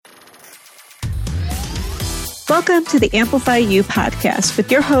Welcome to the Amplify You podcast with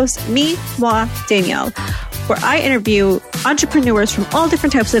your host, moi, Danielle, where I interview entrepreneurs from all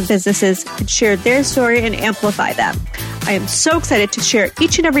different types of businesses and share their story and amplify them. I am so excited to share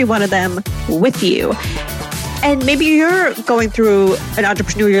each and every one of them with you. And maybe you're going through an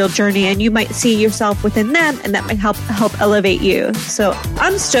entrepreneurial journey and you might see yourself within them, and that might help elevate you. So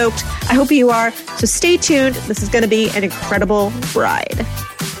I'm stoked. I hope you are. So stay tuned. This is going to be an incredible ride.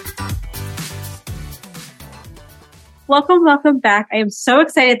 Welcome back. I am so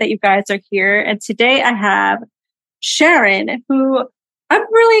excited that you guys are here. And today I have Sharon, who I'm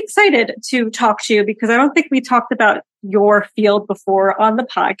really excited to talk to because I don't think we talked about your field before on the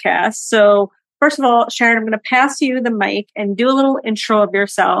podcast. So first of all, Sharon, I'm going to pass you the mic and do a little intro of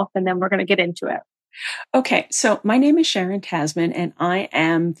yourself, and then we're going to get into it. Okay, so my name is Sharon Tasman, and I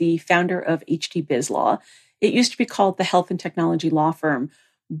am the founder of HT Biz Law. It used to be called the Health and Technology Law Firm,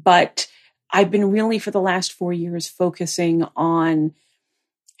 but I've been really for the last 4 years focusing on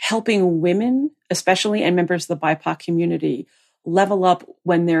helping women, especially and members of the BIPOC community, level up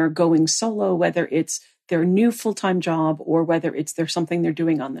when they're going solo, whether it's their new full-time job or whether it's there's something they're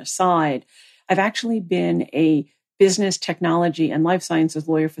doing on their side. I've actually been a business, technology, and life sciences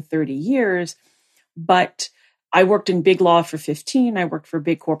lawyer for 30 years, but I worked in big law for 15. I worked for a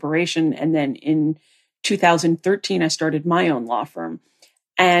big corporation. And then in 2013, I started my own law firm.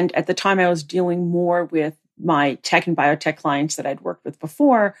 And at the time, I was dealing more with my tech and biotech clients that I'd worked with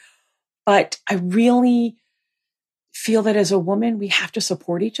before. But I really feel that as a woman, we have to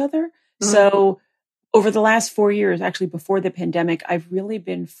support each other. Mm-hmm. So over the last 4 years, actually before the pandemic, I've really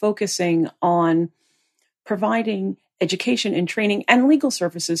been focusing on providing education and training and legal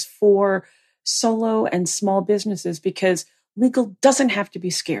services for solo and small businesses because legal doesn't have to be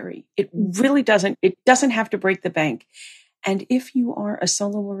scary. It really doesn't. It doesn't have to break the bank. And if you are a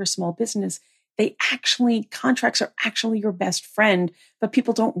solo or a small business, contracts are actually your best friend, but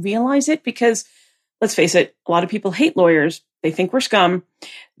people don't realize it because, let's face it, a lot of people hate lawyers. They think we're scum.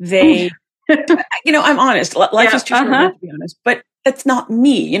 I'm honest. Life is too short not to be honest, but that's not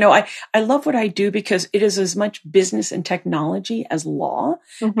me. I love what I do because it is as much business and technology as law.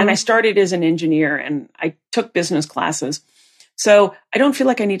 Mm-hmm. And I started as an engineer and I took business classes. So I don't feel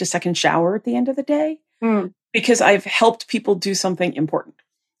like I need a second shower at the end of the day because I've helped people do something important.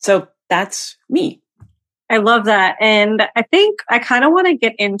 So that's me. I love that. And I think I kind of want to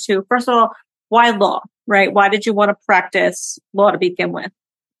get into, first of all, why law, right? Why did you want to practice law to begin with?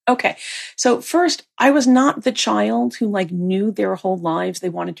 Okay. So first, I was not the child who knew their whole lives they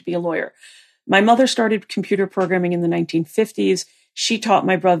wanted to be a lawyer. My mother started computer programming in the 1950s. She taught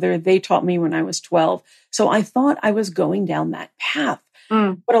my brother. They taught me when I was 12. So I thought I was going down that path.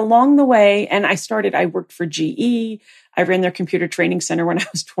 But along the way, I worked for GE. I ran their computer training center when I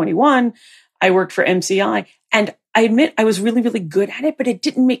was 21. I worked for MCI. And I admit I was really, really good at it, but it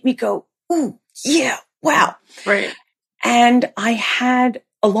didn't make me go, ooh, yeah, wow. Right. And I had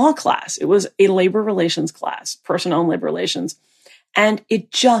a law class. It was a labor relations class, personnel and labor relations. And it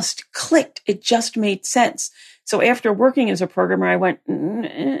just clicked. It just made sense. So after working as a programmer, I went,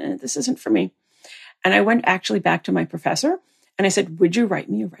 this isn't for me. And I went actually back to my professor and I said, would you write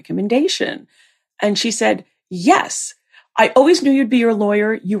me a recommendation? And she said, yes. I always knew you'd be your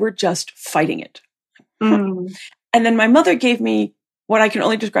lawyer. You were just fighting it. And then my mother gave me what I can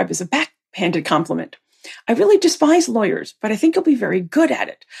only describe as a backhanded compliment. I really despise lawyers, but I think you'll be very good at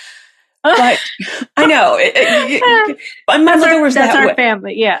it. But I know. My mother was that way. That's our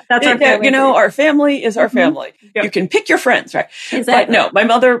family. Yeah, that's our family. Our family is our family. Yep. You can pick your friends, right? Exactly. But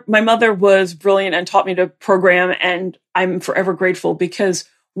no, my mother was brilliant and taught me to program, and I'm forever grateful because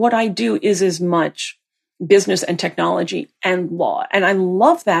what I do is as much business and technology and law. And I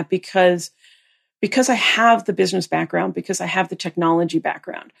love that because I have the business background, because I have the technology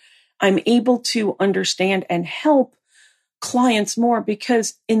background. I'm able to understand and help clients more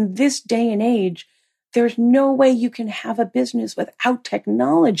because in this day and age, there's no way you can have a business without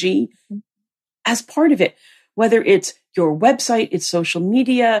technology as part of it, whether it's your website, it's social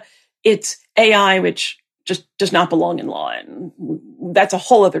media, it's AI, which just does not belong in law. And that's a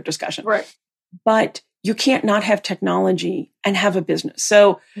whole other discussion. Right. But you can't not have technology and have a business.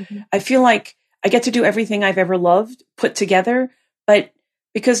 So I feel like I get to do everything I've ever loved put together, but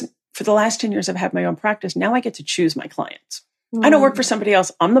because for the last 10 years, I've had my own practice. Now I get to choose my clients. I don't work for somebody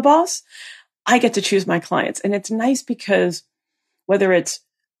else. I'm the boss. I get to choose my clients. And it's nice because whether it's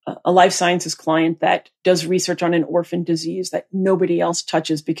a life sciences client that does research on an orphan disease that nobody else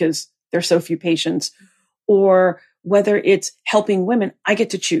touches because there's so few patients, or whether it's helping women, I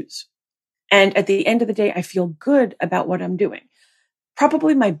get to choose. And at the end of the day, I feel good about what I'm doing.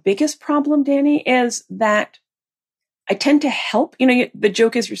 Probably my biggest problem, Danny, is that I tend to help. The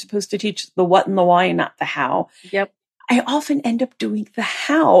joke is you're supposed to teach the what and the why and not the how. Yep. I often end up doing the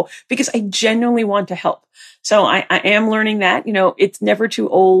how because I genuinely want to help. So I am learning that, it's never too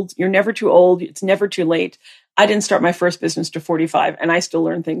old. You're never too old. It's never too late. I didn't start my first business to 45 and I still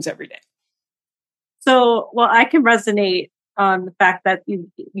learn things every day. So, well, I can resonate on the fact that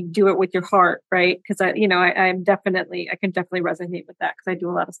you do it with your heart, right? Because I can definitely resonate with that because I do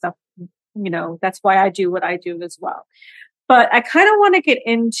a lot of stuff, that's why I do what I do as well. But I kind of want to get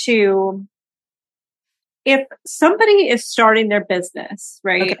into if somebody is starting their business,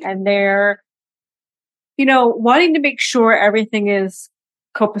 right? Okay. And they're, wanting to make sure everything is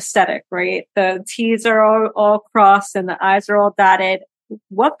copacetic, right? The T's are all crossed and the I's are all dotted.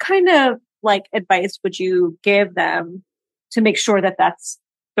 What kind of advice would you give them to make sure that that's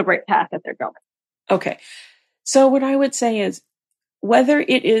the right path that they're going? Okay. So what I would say is whether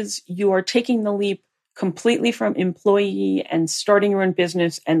it is you are taking the leap completely from employee and starting your own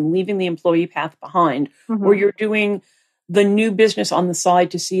business and leaving the employee path behind, or you're doing the new business on the side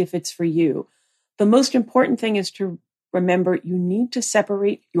to see if it's for you. The most important thing is to remember you need to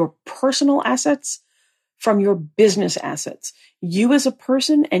separate your personal assets from your business assets. You as a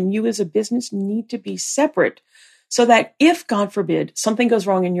person and you as a business need to be separate so that if, God forbid, something goes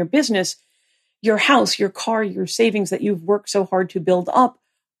wrong in your business, your house, your car, your savings that you've worked so hard to build up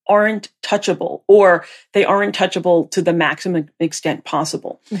aren't touchable, or they aren't touchable to the maximum extent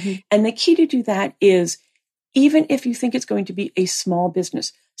possible. And the key to do that is, even if you think it's going to be a small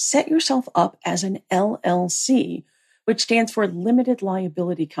business, set yourself up as an LLC, which stands for Limited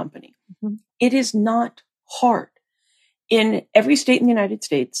Liability Company. It is not hard. In every state in the United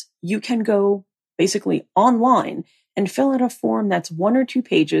States, you can go basically online and fill out a form that's 1 or 2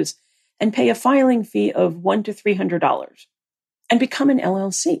 pages and pay a filing fee of $100 to $300 and become an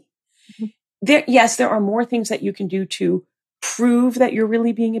LLC. There are more things that you can do to prove that you're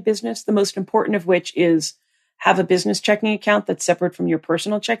really being a business. The most important of which is have a business checking account that's separate from your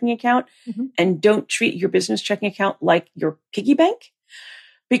personal checking account, and don't treat your business checking account like your piggy bank,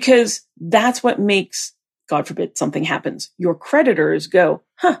 because that's what makes, God forbid, something happens. Your creditors go,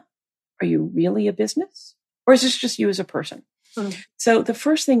 are you really a business? Or is this just you as a person? So the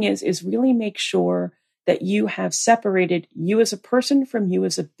first thing is really make sure that you have separated you as a person from you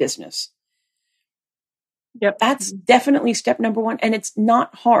as a business. Yep. That's definitely step number 1. And it's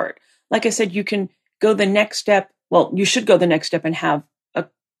not hard. Like I said, you can go the next step. Well, you should go the next step and have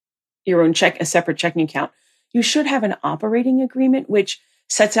your own a separate checking account. You should have an operating agreement, which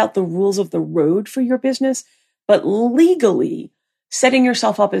sets out the rules of the road for your business. But legally, setting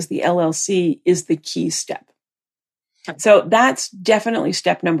yourself up as the LLC is the key step. So that's definitely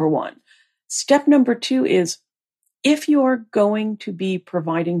step number 1. Step number 2 is, if you're going to be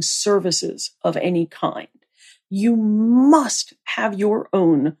providing services of any kind, you must have your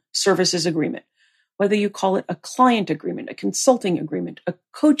own services agreement, whether you call it a client agreement, a consulting agreement, a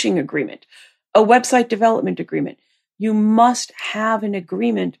coaching agreement, a website development agreement. You must have an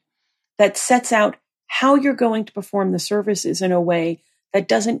agreement that sets out how you're going to perform the services in a way that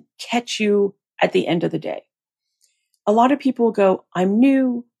doesn't catch you at the end of the day. A lot of people go, I'm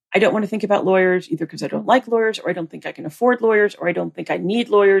new. I don't want to think about lawyers either because I don't like lawyers, or I don't think I can afford lawyers, or I don't think I need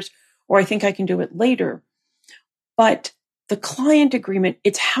lawyers, or I think I can do it later. But the client agreement,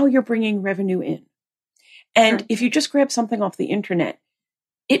 it's how you're bringing revenue in. And if you just grab something off the internet,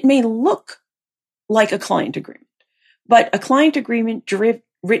 it may look like a client agreement, but a client agreement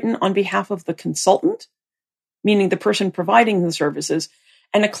written on behalf of the consultant, meaning the person providing the services,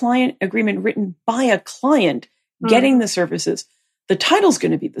 and a client agreement written by a client getting the services, the title's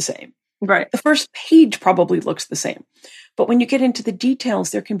going to be the same. Right. The first page probably looks the same. But when you get into the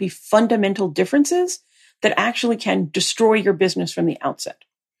details, there can be fundamental differences that actually can destroy your business from the outset.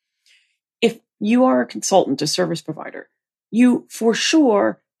 If you are a consultant, a service provider, you for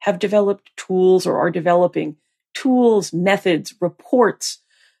sure have developed tools or are developing tools, methods, reports,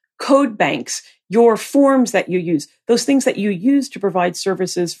 code banks, your forms that you use, those things that you use to provide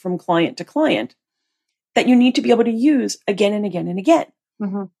services from client to client that you need to be able to use again and again and again.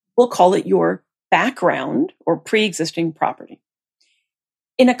 We'll call it your background or pre-existing property.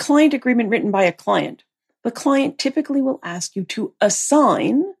 In a client agreement written by a client, the client typically will ask you to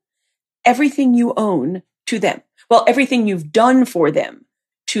assign everything you own to them. Well, everything you've done for them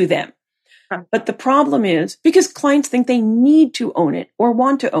to them. But the problem is, because clients think they need to own it or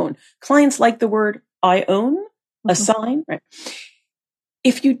want to own. Clients like the word I own, assign. Right?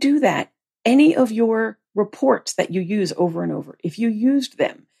 If you do that, any of your reports that you use over and over, if you used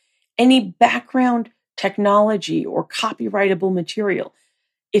them, any background technology or copyrightable material,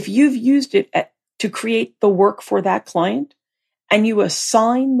 if you've used it to create the work for that client and you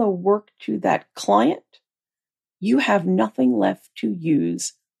assign the work to that client, you have nothing left to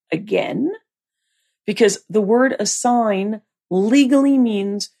use again, because the word assign legally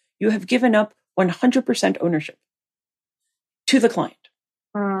means you have given up 100% ownership to the client.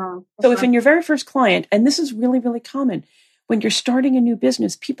 So if in your very first client, and this is really, really common, when you're starting a new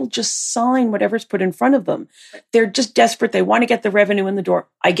business, people just sign whatever's put in front of them. They're just desperate. They want to get the revenue in the door.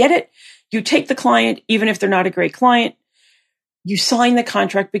 I get it. You take the client, even if they're not a great client, you sign the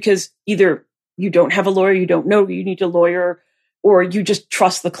contract because either you don't have a lawyer, you don't know you need a lawyer, or you just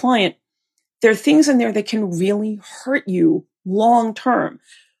trust the client. There are things in there that can really hurt you long term.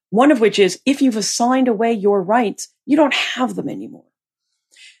 One of which is if you've assigned away your rights, you don't have them anymore.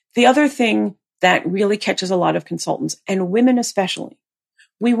 The other thing that really catches a lot of consultants, and women especially,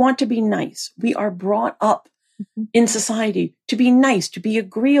 we want to be nice. We are brought up in society to be nice, to be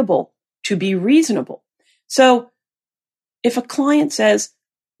agreeable, to be reasonable. So if a client says,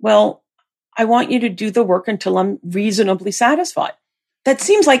 well, I want you to do the work until I'm reasonably satisfied, that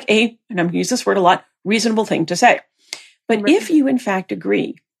seems like and I'm going to use this word a lot, reasonable thing to say. But if you in fact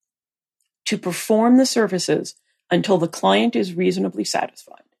agree to perform the services until the client is reasonably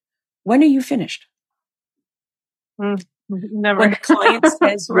satisfied, when are you finished? Never. When the client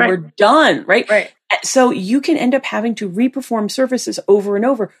says you're done, right? So you can end up having to reperform services over and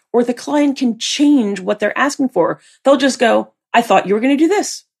over, or the client can change what they're asking for. They'll just go, I thought you were going to do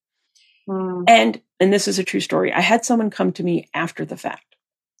this. And this is a true story. I had someone come to me after the fact.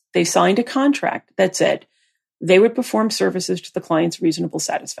 They signed a contract that said they would perform services to the client's reasonable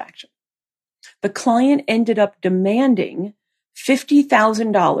satisfaction. The client ended up demanding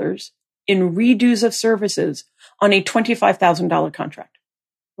 $50,000 in redos of services on a $25,000 contract.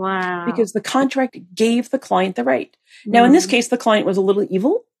 Wow. Because the contract gave the client the right. Now, in this case, the client was a little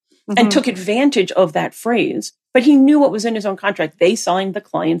evil and took advantage of that phrase, but he knew what was in his own contract. They signed the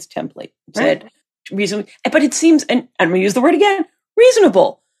client's template, said reasonable, but it seems, and I'm going to use the word again,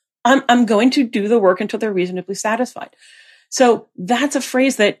 reasonable. I'm going to do the work until they're reasonably satisfied. So that's a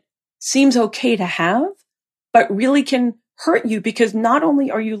phrase that seems okay to have, but really can hurt you, because not only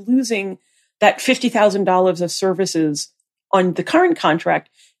are you losing that $50,000 of services on the current contract,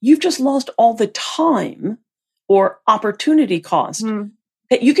 you've just lost all the time or opportunity cost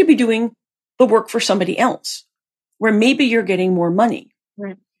that you could be doing the work for somebody else, where maybe you're getting more money.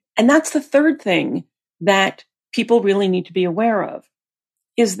 Right. And that's the third thing that people really need to be aware of,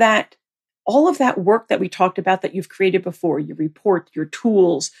 is that all of that work that we talked about that you've created before, your report, your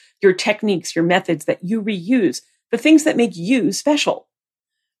tools, your techniques, your methods that you reuse, the things that make you special,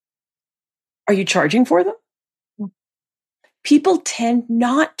 are you charging for them? People tend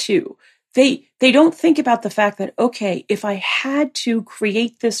not to. They don't think about the fact that, okay, if I had to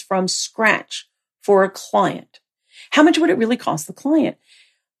create this from scratch for a client, how much would it really cost the client?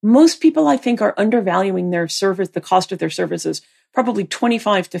 Most people, I think, are undervaluing their service, the cost of their services, probably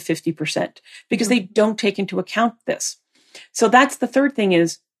 25 to 50%, because they don't take into account this. So that's the third thing,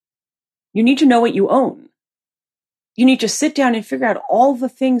 is you need to know what you own. You need to sit down and figure out all the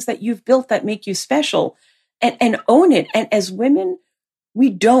things that you've built that make you special and own it. And as women, we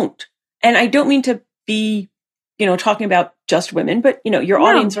don't. And I don't mean to be, talking about just women, but, your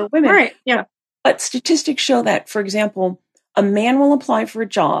audience are women. Right. Yeah. But statistics show that, for example, a man will apply for a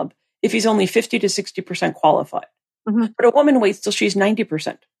job if he's only 50 to 60% qualified. But a woman waits till she's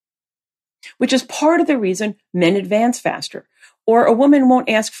 90%, which is part of the reason men advance faster. Or a woman won't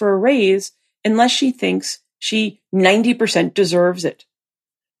ask for a raise unless she thinks she 90% deserves it.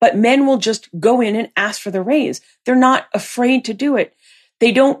 But men will just go in and ask for the raise. They're not afraid to do it.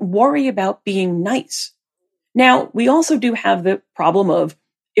 They don't worry about being nice. Now, we also do have the problem of,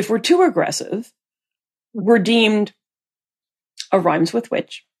 if we're too aggressive, we're deemed a rhymes with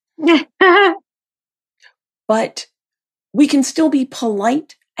witch. But we can still be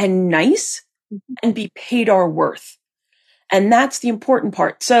polite and nice and be paid our worth. And that's the important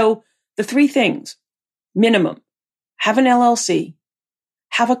part. So the three things: minimum, have an LLC,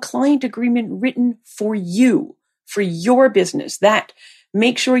 have a client agreement written for you, for your business, that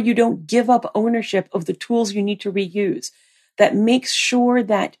makes sure you don't give up ownership of the tools you need to reuse, that makes sure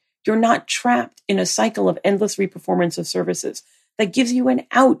that you're not trapped in a cycle of endless reperformance of services, that gives you an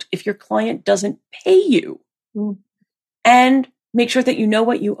out if your client doesn't pay you. And make sure that you know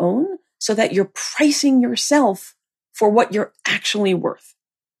what you own so that you're pricing yourself for what you're actually worth.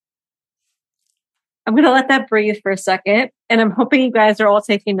 I'm going to let that breathe for a second. And I'm hoping you guys are all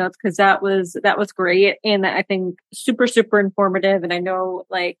taking notes, because that was great. And I think super, super informative. And I know,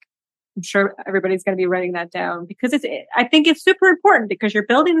 I'm sure everybody's going to be writing that down because I think it's super important because you're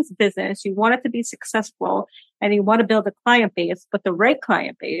building this business. You want it to be successful and you want to build a client base, but the right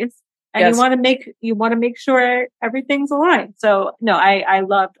client base. And Yes. you want to make sure everything's aligned. So no, I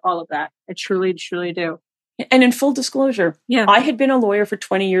loved all of that. I truly, truly do. And in full disclosure, Yeah. I had been a lawyer for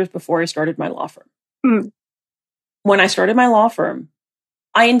 20 years before I started my law firm. Mm. When I started my law firm,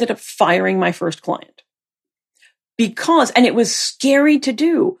 I ended up firing my first client and it was scary to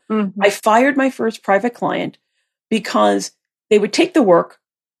do. Mm-hmm. I fired my first private client because they would take the work,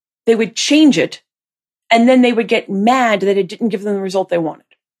 they would change it, and then they would get mad that it didn't give them the result they wanted.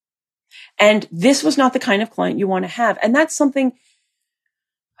 And this was not the kind of client you want to have. And that's something,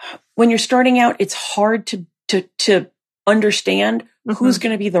 when you're starting out, it's hard to understand who's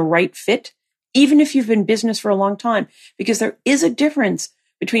going to be the right fit, even if you've been in business for a long time, because there is a difference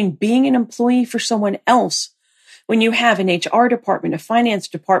between being an employee for someone else when you have an HR department, a finance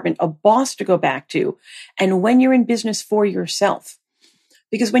department, a boss to go back to, and when you're in business for yourself.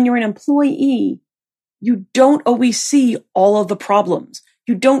 Because when you're an employee, you don't always see all of the problems.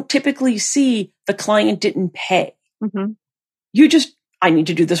 You don't typically see the client didn't pay. Mm-hmm. I need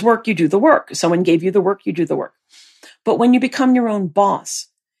to do this work, you do the work. Someone gave you the work, you do the work. But when you become your own boss,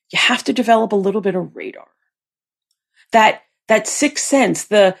 you have to develop a little bit of radar. That sixth sense,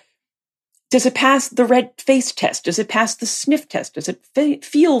 does it pass the red face test? Does it pass the sniff test? Does it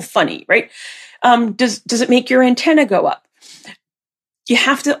feel funny, right? Does it make your antenna go up? You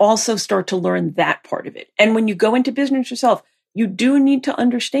have to also start to learn that part of it. And when you go into business yourself, you do need to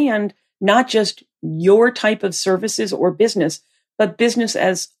understand not just your type of services or business, but business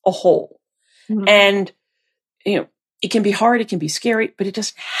as a whole. Mm-hmm. And, it can be hard, it can be scary, but it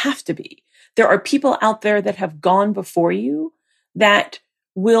doesn't have to be. There are people out there that have gone before you that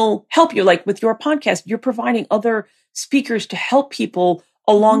will help you. Like with your podcast, you're providing other speakers to help people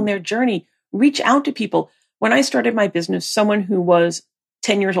along their journey. Reach out to people. When I started my business, someone who was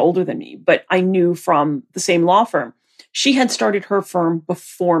 10 years older than me, but I knew from the same law firm, she had started her firm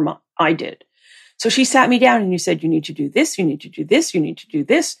before I did. So she sat me down and you said, you need to do this, you need to do this, you need to do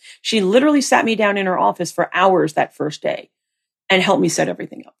this. She literally sat me down in her office for hours that first day and helped me set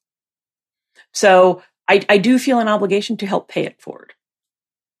everything up. So I do feel an obligation to help pay it forward.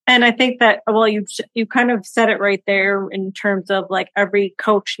 And I think that, well, you kind of said it right there in terms of like every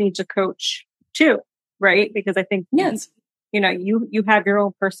coach needs a coach too, right? Because I think, yes, you have your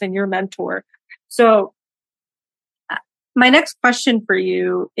own person, your mentor. So my next question for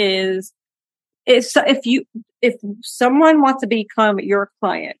you is if someone wants to become your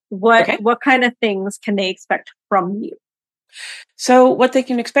client, what kind of things can they expect from you? So what they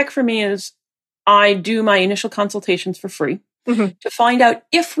can expect from me is I do my initial consultations for free to find out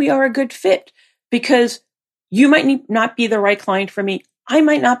if we are a good fit, because you might not be the right client for me. I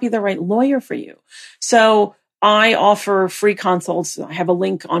might not be the right lawyer for you. So I offer free consults. I have a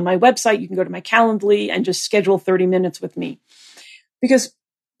link on my website. You can go to my Calendly and just schedule 30 minutes with me, because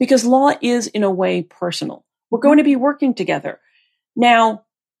law is in a way personal. We're going to be working together. Now,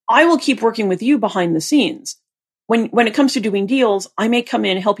 I will keep working with you behind the scenes. When it comes to doing deals, I may come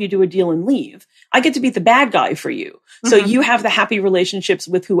in, help you do a deal and leave. I get to be the bad guy for you. So you have the happy relationships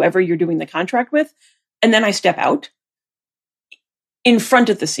with whoever you're doing the contract with. And then I step out in front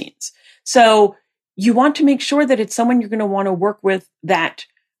of the scenes. So you want to make sure that it's someone you're going to want to work with, that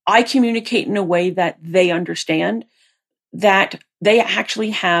I communicate in a way that they understand, that they actually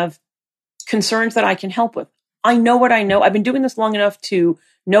have concerns that I can help with. I know what I know. I've been doing this long enough to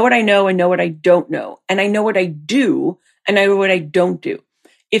know what I know and know what I don't know. And I know what I do and I know what I don't do.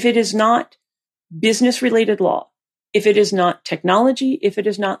 If it is not business related law, if it is not technology, if it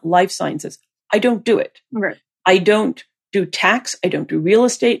is not life sciences, I don't do it. Right. I don't do tax. I don't do real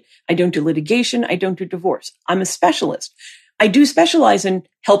estate. I don't do litigation. I don't do divorce. I'm a specialist. I do specialize in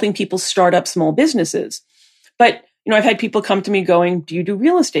helping people start up small businesses. But, I've had people come to me going, do you do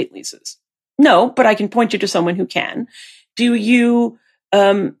real estate leases? No, but I can point you to someone who can. Do you,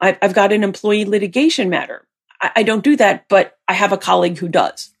 I've got an employee litigation matter. I don't do that, but I have a colleague who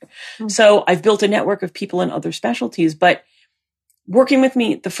does. Mm-hmm. So I've built a network of people in other specialties, but working with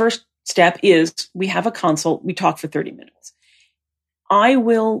me, the first step is we have a consult. We talk for 30 minutes. I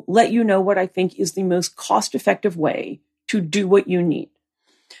will let you know what I think is the most cost-effective way to do what you need.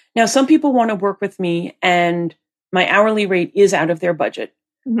 Now, some people want to work with me and my hourly rate is out of their budget.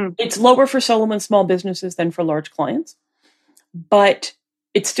 Mm-hmm. It's lower for solo and small businesses than for large clients, but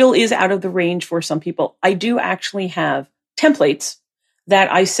it still is out of the range for some people. I do actually have templates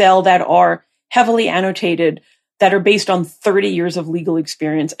that I sell that are heavily annotated, that are based on 30 years of legal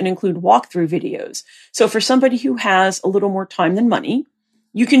experience and include walkthrough videos. So for somebody who has a little more time than money,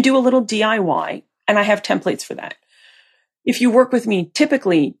 you can do a little DIY, and I have templates for that. If you work with me,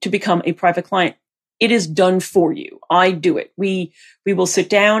 typically to become a private client, it is done for you. I do it. We will sit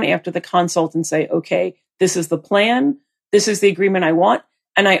down after the consult and say, okay, this is the plan. This is the agreement I want.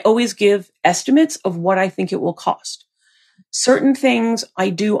 And I always give estimates of what I think it will cost. Certain things I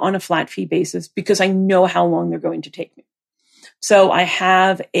do on a flat fee basis because I know how long they're going to take me. So I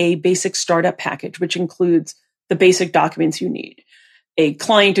have a basic startup package, which includes the basic documents you need, a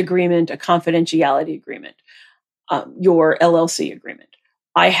client agreement, a confidentiality agreement, your LLC agreement.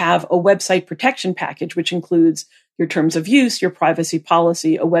 I have a website protection package, which includes your terms of use, your privacy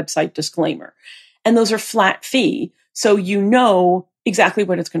policy, a website disclaimer. And those are flat fee, so you know exactly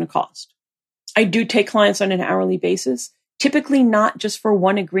what it's going to cost. I do take clients on an hourly basis, typically not just for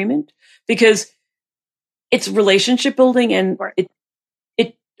one agreement, because it's relationship building, and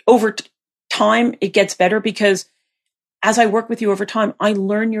it over time, it gets better because as I work with you over time, I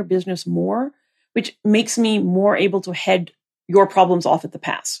learn your business more, which makes me more able to head your problems off at the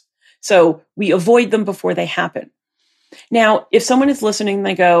pass. So we avoid them before they happen. Now, if someone is listening and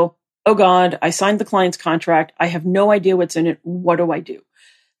they go, oh God, I signed the client's contract. I have no idea what's in it. What do I do?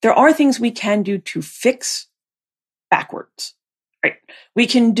 There are things we can do to fix backwards, right? We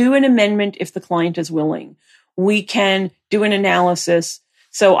can do an amendment if the client is willing. We can do an analysis.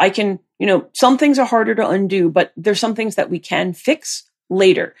 So I can, some things are harder to undo, but there's some things that we can fix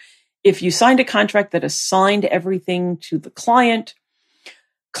later. If you signed a contract that assigned everything to the client,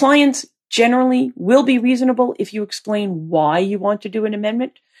 clients generally will be reasonable if you explain why you want to do an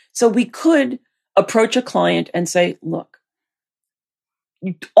amendment. So we could approach a client and say, look,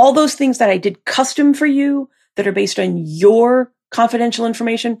 all those things that I did custom for you that are based on your confidential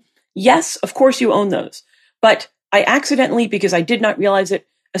information, yes, of course you own those. But I accidentally, because I did not realize it,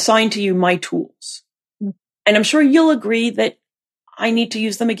 assigned to you my tools. And I'm sure you'll agree that I need to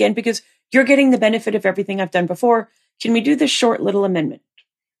use them again because you're getting the benefit of everything I've done before. Can we do this short little amendment?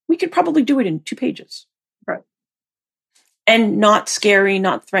 We could probably do it in 2 pages. Right. And not scary,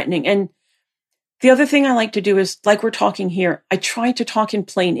 not threatening. And the other thing I like to do is, like we're talking here, I try to talk in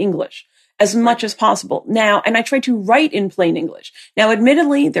plain English as much as possible. Now, and I try to write in plain English. Now,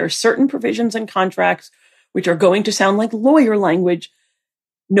 admittedly, there are certain provisions in contracts which are going to sound like lawyer language.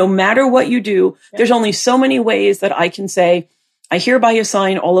 No matter what you do, there's only so many ways that I can say, I hereby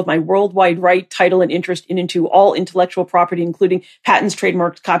assign all of my worldwide right, title, and interest into all intellectual property, including patents,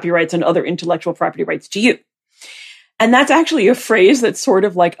 trademarks, copyrights, and other intellectual property rights to you. And that's actually a phrase that's sort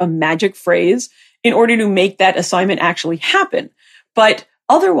of like a magic phrase in order to make that assignment actually happen. But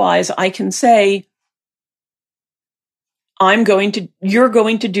otherwise, I can say, you're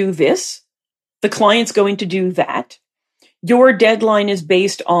going to do this. The client's going to do that. Your deadline is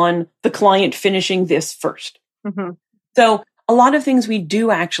based on the client finishing this first. Mm-hmm. So a lot of things we do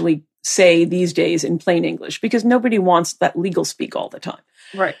actually say these days in plain English because nobody wants that legal speak all the time.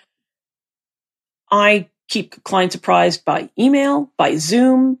 Right. I keep clients apprised by email, by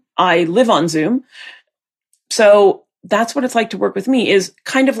Zoom. I live on Zoom. So that's what it's like to work with me, is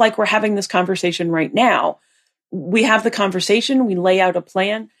kind of like we're having this conversation right now. We have the conversation, we lay out a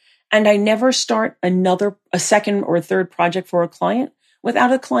plan, and I never start a second or a third project for a client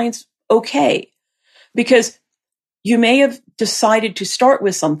without a client's okay. Because you may have decided to start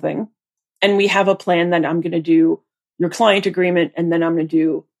with something, and we have a plan that I'm going to do your client agreement, and then I'm going to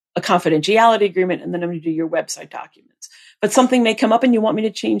do a confidentiality agreement, and then I'm going to do your website documents. But something may come up and you want me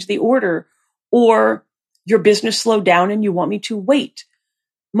to change the order, or your business slowed down and you want me to wait.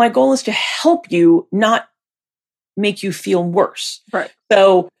 My goal is to help you, not make you feel worse. Right.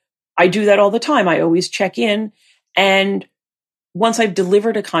 So I do that all the time. I always check in, and once I've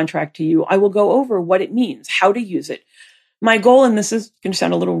delivered a contract to you, I will go over what it means, how to use it. My goal, and this is going to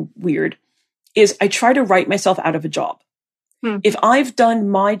sound a little weird, is I try to write myself out of a job. If I've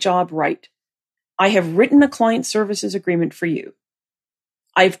done my job right, I have written a client services agreement for you.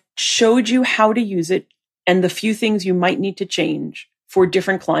 I've showed you how to use it and the few things you might need to change for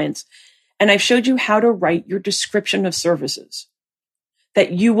different clients. And I've showed you how to write your description of services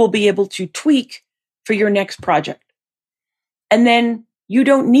that you will be able to tweak for your next project. And then you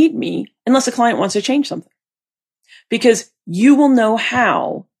don't need me unless a client wants to change something, because you will know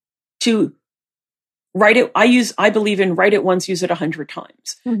how to write it. I believe in write it once, use it 100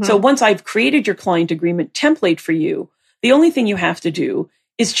 times. Mm-hmm. So once I've created your client agreement template for you, the only thing you have to do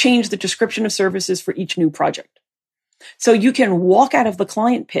is change the description of services for each new project. So you can walk out of the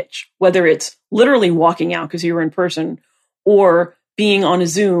client pitch, whether it's literally walking out because you were in person, or being on a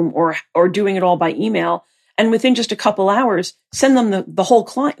Zoom, or doing it all by email. And within just a couple hours, send them the whole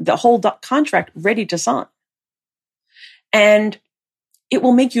contract ready to sign. And it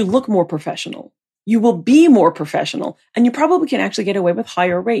will make you look more professional. You will be more professional, and you probably can actually get away with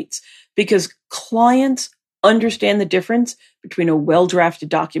higher rates because clients understand the difference between a well-drafted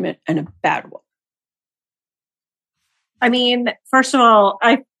document and a bad one. I mean, first of all,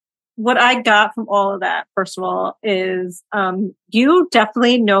 what I got from all of that, first of all, is you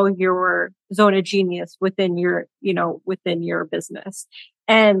definitely know your zone of genius within your business.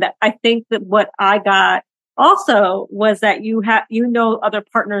 And I think that what I got also was that you know other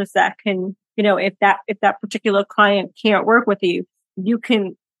partners that can, if that particular client can't work with you,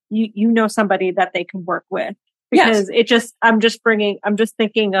 you know somebody that they can work with. Because I'm just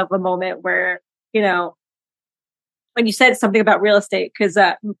thinking of a moment where, when you said something about real estate, because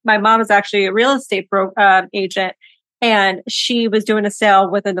my mom is actually a real estate agent, and she was doing a sale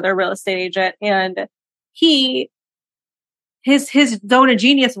with another real estate agent, and his zone of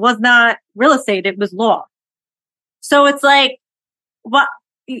genius was not real estate; it was law. So it's like, what?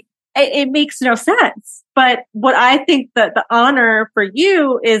 It makes no sense. But what I think that the honor for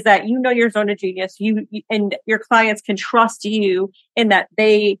you is that you know your zone of genius, you and your clients can trust you in that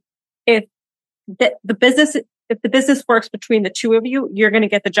if the business works between the two of you, you're going to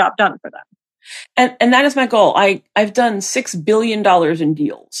get the job done for them. And that is my goal. I've done $6 billion in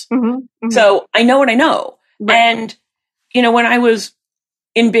deals. Mm-hmm, mm-hmm. So I know what I know. Right. And, when I was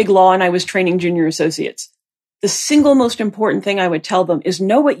in big law and I was training junior associates, the single most important thing I would tell them is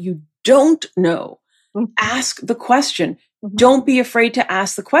know what you don't know. Mm-hmm. Ask the question. Mm-hmm. Don't be afraid to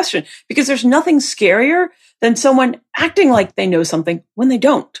ask the question, because there's nothing scarier than someone acting like they know something when they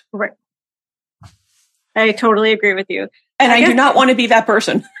don't. Right. I totally agree with you. And I do not want to be that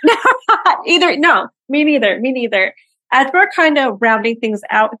person. No, me neither. As we're kind of rounding things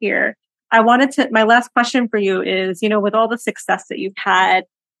out here, my last question for you is, with all the success that you've had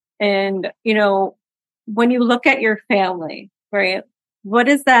and, when you look at your family, right, what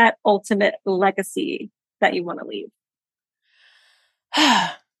is that ultimate legacy that you want to leave?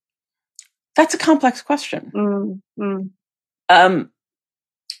 That's a complex question. Mm-hmm.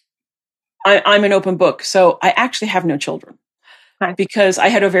 I'm an open book, so I actually have no children. Okay. Because I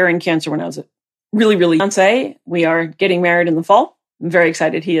had ovarian cancer when I was really, really young. We are getting married in the fall. I'm very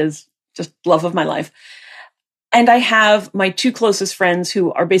excited. He is just love of my life. And I have my two closest friends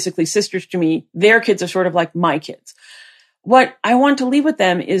who are basically sisters to me. Their kids are sort of like my kids. What I want to leave with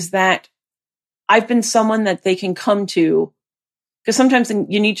them is that I've been someone that they can come to, because sometimes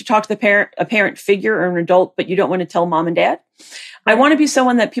you need to talk to a parent figure or an adult, but you don't want to tell mom and dad. I want to be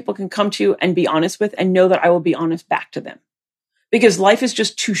someone that people can come to and be honest with and know that I will be honest back to them, because life is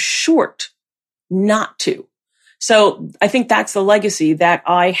just too short not to. So I think that's the legacy, that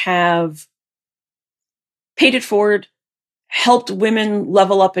I have paid it forward, helped women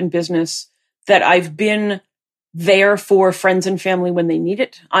level up in business, that I've been there for friends and family when they need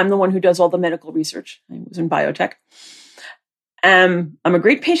it. I'm the one who does all the medical research. I was in biotech. I'm a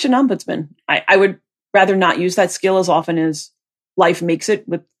great patient ombudsman. I would rather not use that skill as often as life makes it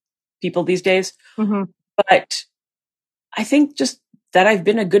with people these days. Mm-hmm. But I think just that I've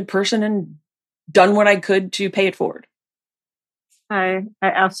been a good person and done what I could to pay it forward. I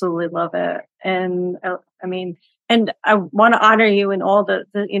absolutely love it. And and I want to honor you in all the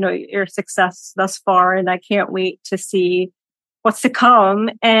your success thus far. And I can't wait to see what's to come.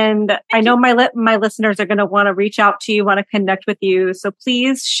 And I know my listeners are going to want to reach out to you, want to connect with you. So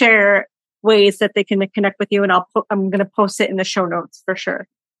please share ways that they can connect with you. And I'm going to post it in the show notes for sure.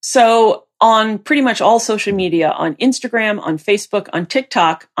 So on pretty much all social media, on Instagram, on Facebook, on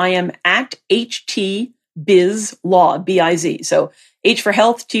TikTok, I am at HT Biz Law, B-I-Z. So H for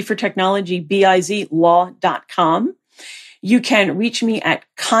health, T for technology, B-I-Z law.com. You can reach me at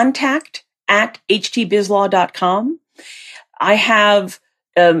contact@htbizlaw.com. I have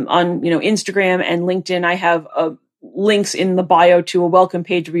on Instagram and LinkedIn, I have links in the bio to a welcome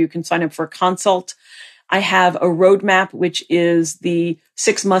page where you can sign up for a consult. I have a roadmap, which is the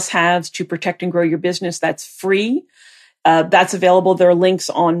 6 must-haves to protect and grow your business. That's free. That's available. There are links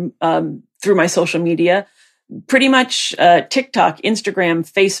on through my social media, pretty much TikTok, Instagram,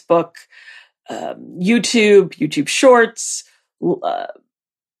 Facebook, YouTube Shorts. Am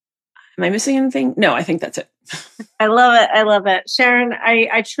I missing anything? No, I think that's it. I love it. Sharon,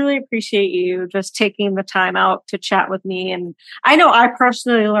 I truly appreciate you just taking the time out to chat with me. And I know I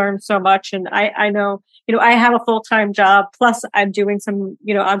personally learned so much, and I know, I have a full-time job, plus I'm doing some,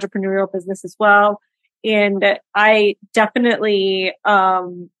 entrepreneurial business as well. And I definitely,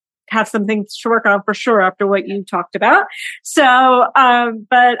 have some things to work on for sure after what you talked about. So,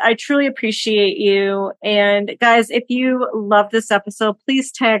 but I truly appreciate you. And guys, if you love this episode,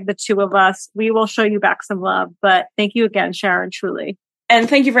 please tag the two of us. We will show you back some love. But thank you again, Sharon, truly. And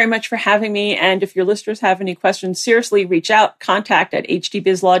thank you very much for having me. And if your listeners have any questions, seriously, reach out,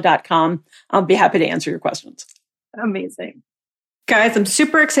 contact@hdbizlaw.com. I'll be happy to answer your questions. Amazing. Guys, I'm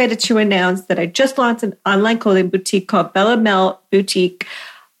super excited to announce that I just launched an online clothing boutique called Bella Mel Boutique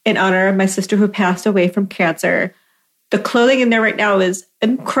in honor of my sister who passed away from cancer. The clothing in there right now is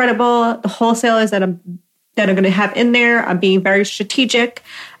incredible. The wholesalers that I'm going to have in there, I'm being very strategic.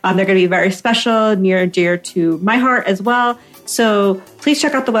 They're going to be very special, near and dear to my heart as well. So please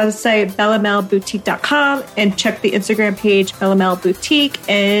check out the website, bellamelboutique.com, and check the Instagram page, Bella Mel Boutique.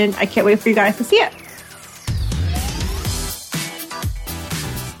 And I can't wait for you guys to see it.